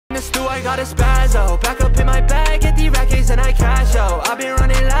Do I got a spazzo? Back up in my bag, get the rackets and I cash out. I've been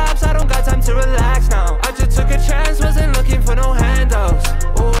running laps, I don't got time to relax now. I just took a chance, wasn't looking for no handouts.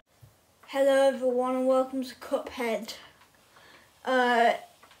 Ooh. Hello everyone and welcome to Cuphead. I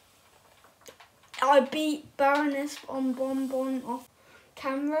beat Baroness on Bonbon off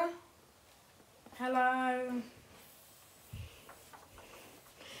camera. Hello.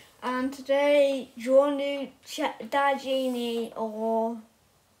 And today, do you want to do Dad Genie or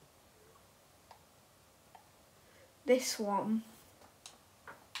this one?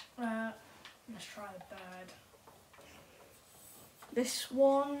 Let's try the bird. This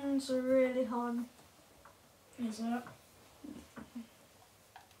one's really hard. Is it?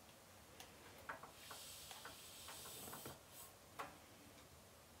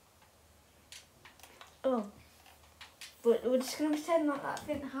 Oh. But we're just going to pretend like that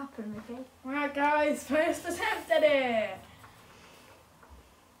didn't happen, okay? Right guys, first attempt at it!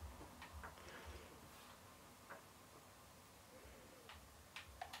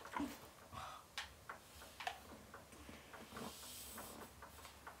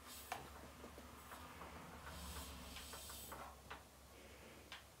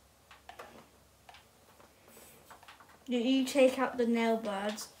 You take out the nail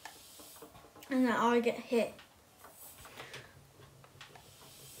birds and then I get hit.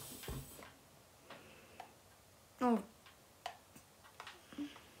 Oh.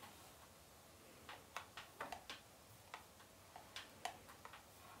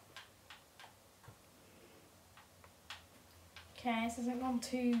 Okay, this hasn't gone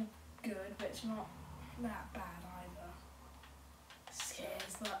too good, but it's not that bad either.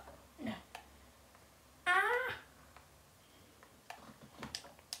 Scares that. No. Ah!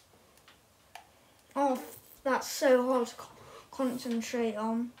 Oh, that's so hard to concentrate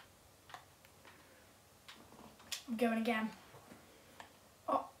on. I'm going again.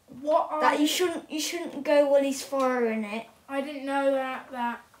 Oh, what? That you shouldn't go while he's firing it. I didn't know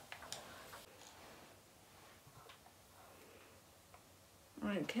that.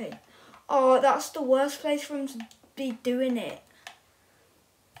 Okay. Oh, that's the worst place for him to be doing it.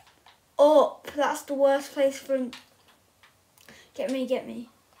 Up. That's the worst place for him. Get me.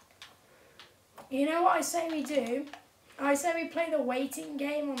 You know what I say we do? I say we play the waiting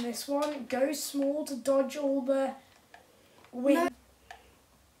game on this one. Go small to dodge all the wind.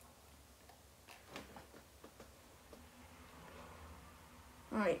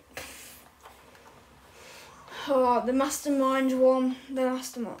 No. Right. Oh, the mastermind one. The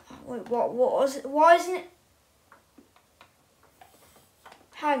mastermind. Wait, what was it? Why isn't it?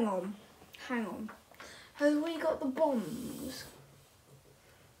 Hang on. Have we got the bombs?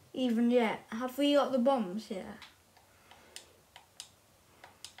 Even yet? Have we got the bombs yet?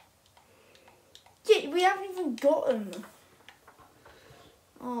 Yeah, we haven't even got them.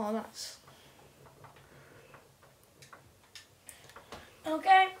 Oh, that's...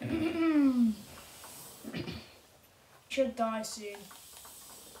 Okay. Should die soon.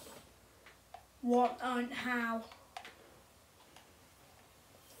 What and how?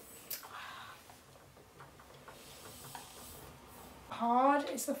 Hard.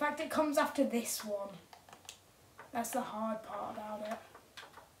 It's the fact it comes after this one. That's the hard part about it.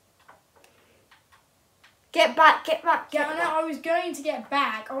 Get back. Yeah, I know, I was going to get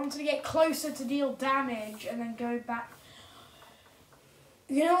back. I wanted to get closer to deal damage and then go back.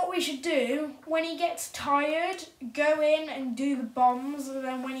 You know what we should do? When he gets tired, go in and do the bombs, and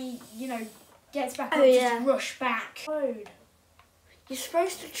then when he, gets back up, just rush back. Load. You're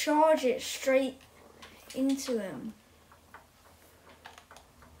supposed to charge it straight into him.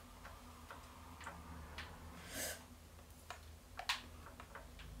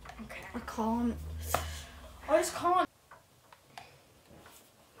 Okay. I can't. I just can't.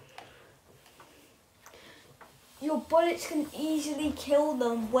 Your bullets can easily kill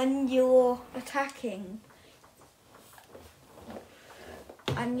them when you're attacking.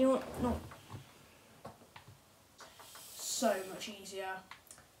 And you're not. So much easier.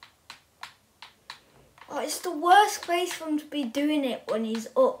 Oh, it's the worst place for him to be doing it when he's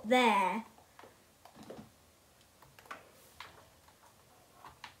up there.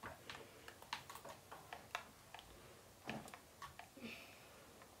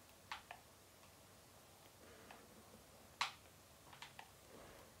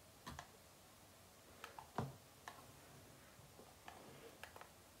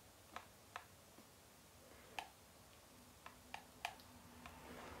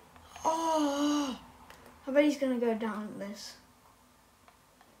 Oh, I bet he's going to go down this.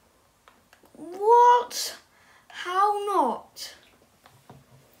 What? How not?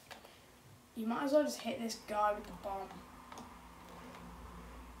 You might as well just hit this guy with the bomb.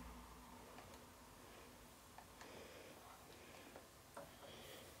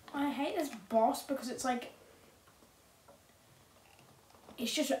 boss because it's like,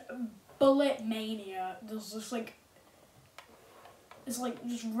 it's just bullet mania. There's just like, it's like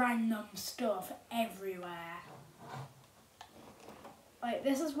just random stuff everywhere. Like,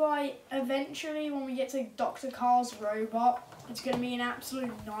 this is why eventually when we get to Dr. Carl's robot, it's going to be an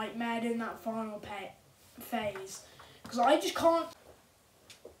absolute nightmare in that final phase. Because I just can't...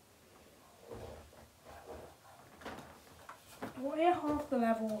 Why are half the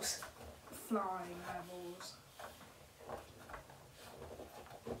levels flying levels?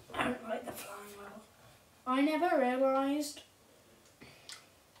 I don't like the flying level. I never realised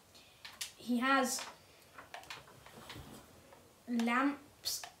he has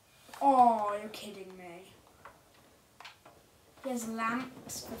lamps. Oh, you're kidding me. He has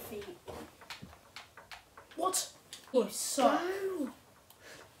lamps for feet. What? You suck. No.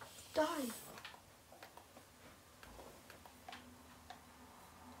 Die.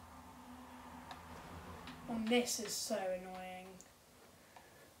 And this is so annoying.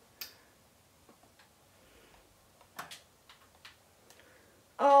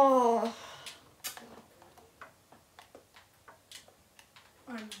 Oh.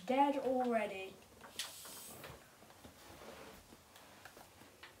 I'm dead already.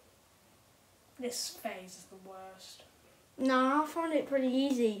 This phase is the worst. No, I found it pretty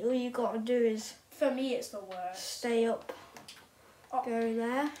easy. All you gotta do is For me, it's the worst. stay up, Oh. go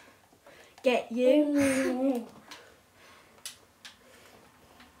there, get you, Ooh.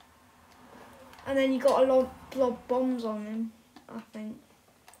 and then you got a lob bombs on him, I think.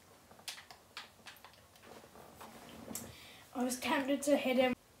 I was tempted to hit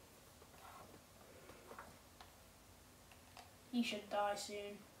him. You should die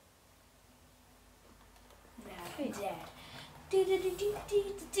soon. Now I'm dead.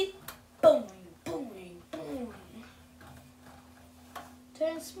 Boing, boing, boing.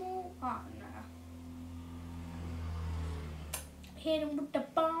 Turn small. Oh no. Hit him with the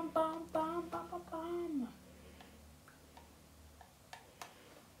bomb, bomb, bomb, bomb, bomb, bomb.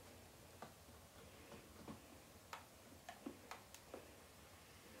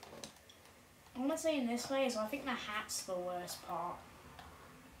 Honestly, in this phase, I think the hat's the worst part.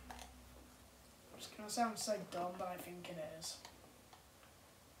 It's gonna sound so dumb, but I think it is.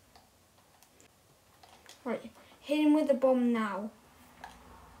 Right, hit him with the bomb now.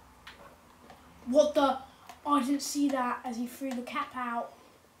 What the? Oh, I didn't see that as he threw the cap out.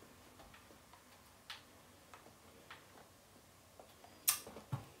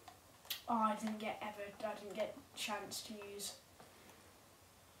 Oh, I didn't get a chance to use.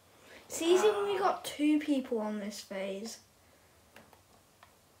 It's easy when we got 2 people on this phase.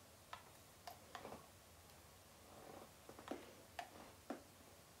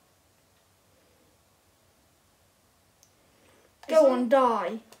 Go on,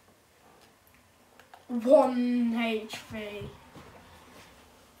 die. 1 HP.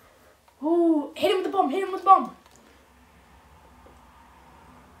 Ooh, hit him with the bomb, hit him with the bomb.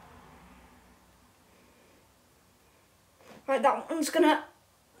 Right, that one's gonna...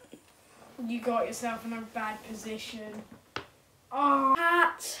 You got yourself in a bad position. Oh,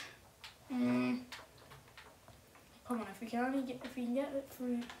 Hat. Come on, if we can get it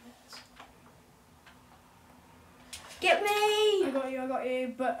through this. Get me! I got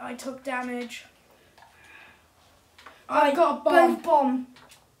you, but I took damage. I got a bomb. Both bomb.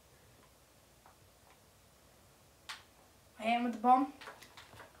 I hit him with the bomb.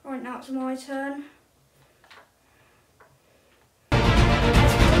 Right, now it's my turn.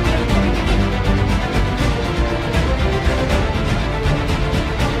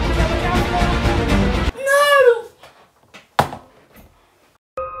 No!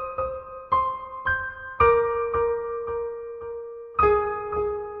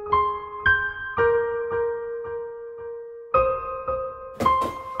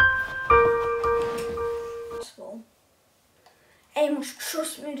 Impossible. Amos,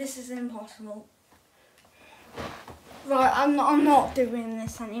 trust me, this is impossible. Right, I'm not doing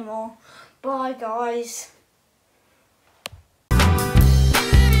this anymore. Bye, guys.